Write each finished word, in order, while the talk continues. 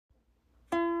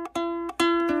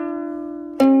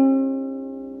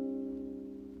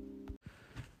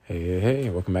Hey,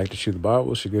 welcome back to Shoot the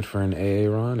Bible. It's your good friend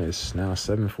Aaron. It's now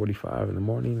 7:45 in the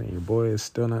morning, and your boy is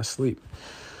still not asleep.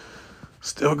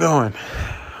 Still going.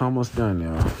 Almost done,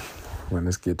 y'all.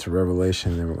 Let's get to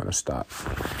Revelation, then we're going to stop.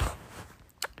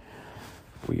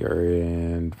 We are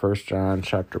in 1 John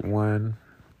chapter 1.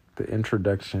 The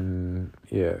introduction,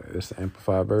 it's the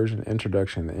Amplified Version.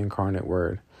 Introduction, the incarnate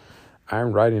word. I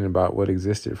am writing about what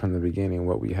existed from the beginning,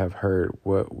 what we have heard,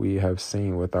 what we have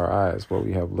seen with our eyes, what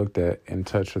we have looked at and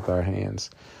touched with our hands.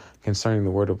 Concerning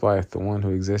the word of life, the one who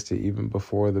existed even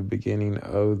before the beginning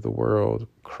of the world,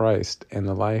 Christ, and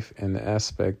the life and the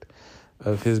aspect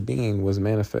of his being was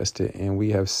manifested, and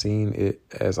we have seen it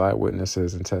as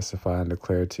eyewitnesses and testify and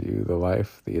declare to you the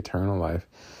life, the eternal life.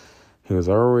 He was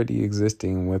already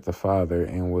existing with the Father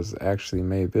and was actually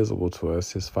made visible to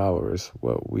us, his followers.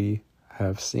 What we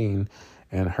have seen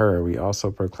and heard, we also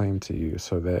proclaim to you,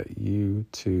 so that you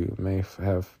too may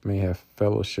have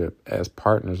fellowship as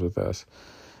partners with us.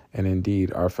 And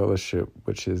indeed, our fellowship,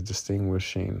 which is a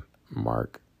distinguishing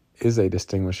mark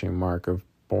of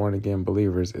born again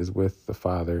believers, is with the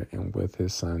Father and with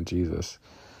his Son Jesus.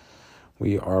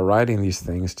 We are writing these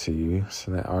things to you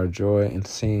so that our joy in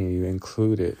seeing you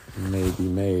included may be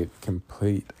made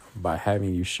complete by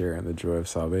having you share in the joy of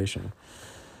salvation.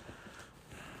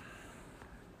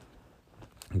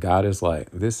 God is light.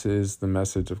 This is the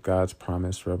message of God's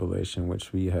promised revelation,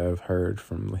 which we have heard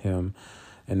from him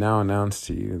and now announce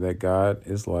to you, that God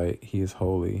is light. He is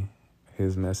holy.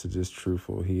 His message is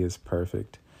truthful. He is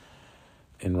perfect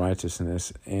in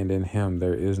righteousness, and in him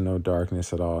there is no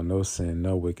darkness at all, no sin,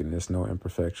 no wickedness, no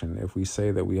imperfection. If we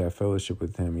say that we have fellowship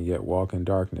with him and yet walk in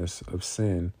darkness of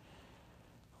sin,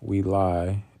 we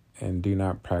lie and do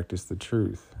not practice the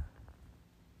truth.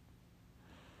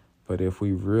 But if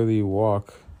we really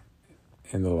walk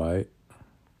in the light,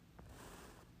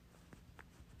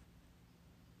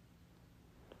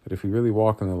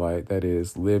 that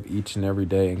is, live each and every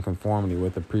day in conformity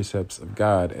with the precepts of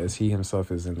God as he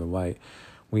himself is in the light,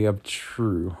 we have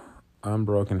true,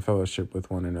 unbroken fellowship with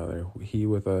one another, he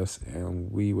with us and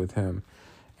we with him.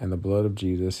 And the blood of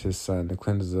Jesus, his Son,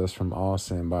 cleanses us from all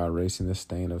sin by erasing the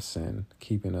stain of sin,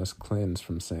 keeping us cleansed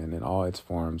from sin in all its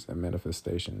forms and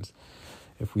manifestations.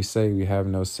 If we say we have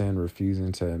no sin,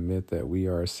 refusing to admit that we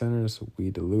are sinners,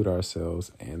 we delude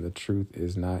ourselves, and the truth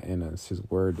is not in us. His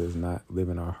word does not live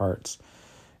in our hearts.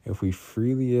 If we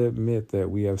freely admit that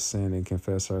we have sinned and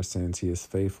confess our sins, he is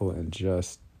faithful and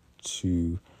just,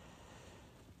 true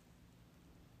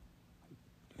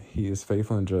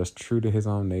to his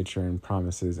own nature and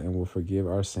promises, and will forgive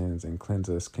our sins and cleanse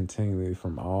us continually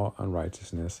from all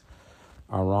unrighteousness,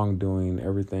 our wrongdoing,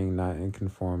 everything not in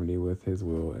conformity with his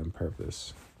will and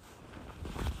purpose.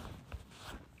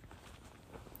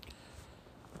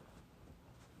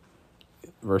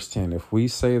 Verse 10, if we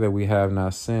say that we have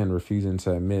not sinned, refusing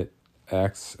to admit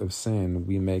acts of sin,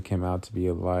 we make him out to be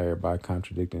a liar by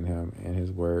contradicting him, and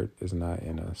his word is not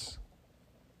in us.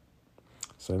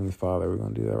 So, Heavenly Father, we're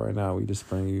going to do that right now. We just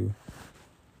bring you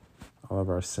all of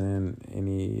our sin,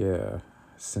 any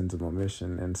sins of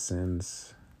omission and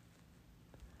sins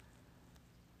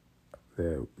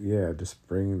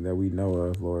that we know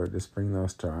of, Lord. Just bring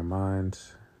those to our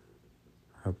minds.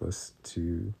 Help us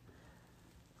to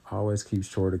always keep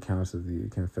short accounts of you,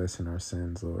 confessing our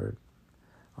sins, Lord.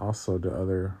 Also to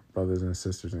other brothers and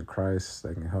sisters in Christ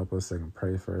that can help us, that can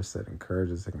pray for us, that encourage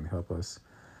us, that can help us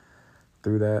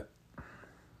through that.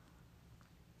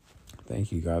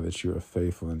 Thank you, God, that you are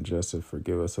faithful and just to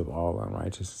forgive us of all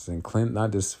unrighteousness and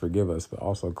not just forgive us, but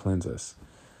also cleanse us.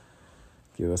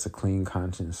 Give us a clean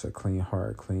conscience, a clean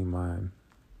heart, a clean mind,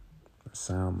 a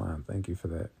sound mind. Thank you for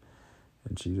that.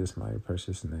 In Jesus' mighty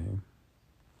precious name,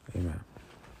 amen.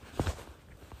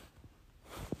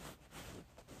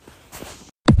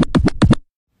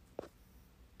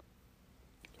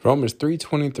 Romans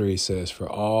 3:23 says, for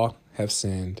all have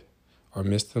sinned or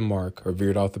missed the mark or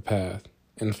veered off the path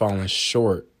and fallen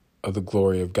short of the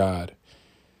glory of God,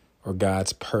 or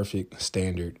God's perfect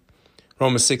standard.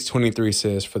 Romans 6:23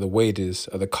 says, for the wages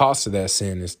of the cost of that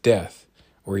sin is death,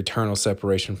 or eternal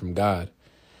separation from God.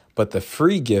 But the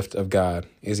free gift of God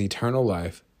is eternal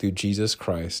life through Jesus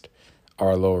Christ,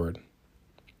 our Lord.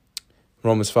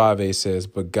 Romans 5:8 says,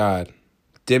 but God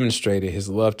demonstrated his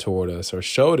love toward us, or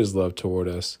showed his love toward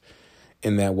us,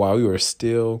 in that while we were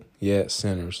still yet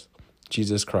sinners,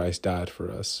 Jesus Christ died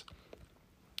for us.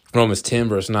 Romans 10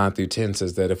 verse 9 through 10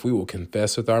 says that if we will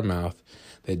confess with our mouth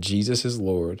that Jesus is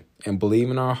Lord and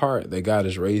believe in our heart that God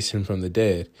has raised him from the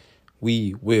dead,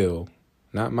 we will,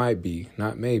 not might be,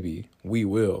 not maybe, we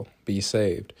will be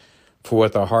saved. For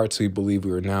with our hearts we believe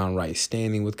we are now in right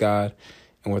standing with God,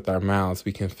 and with our mouths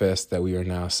we confess that we are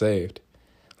now saved.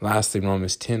 Lastly,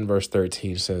 Romans 10 verse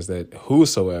 13 says that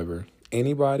whosoever,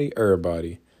 anybody,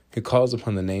 everybody, who calls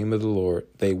upon the name of the Lord,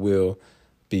 they will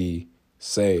be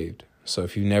saved. So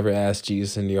if you never asked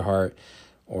Jesus into your heart,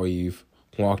 or you've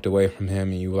walked away from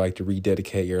him and you would like to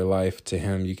rededicate your life to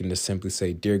him, you can just simply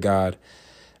say, Dear God,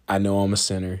 I know I'm a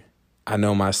sinner. I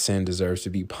know my sin deserves to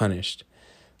be punished.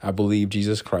 I believe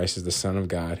Jesus Christ is the Son of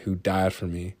God who died for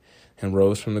me and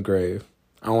rose from the grave.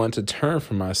 I want to turn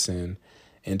from my sin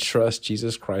and trust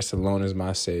Jesus Christ alone as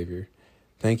my Savior.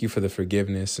 Thank you for the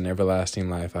forgiveness and everlasting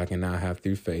life I can now have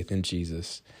through faith in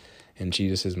Jesus. In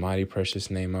Jesus' mighty precious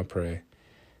name I pray.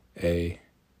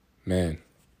 Amen.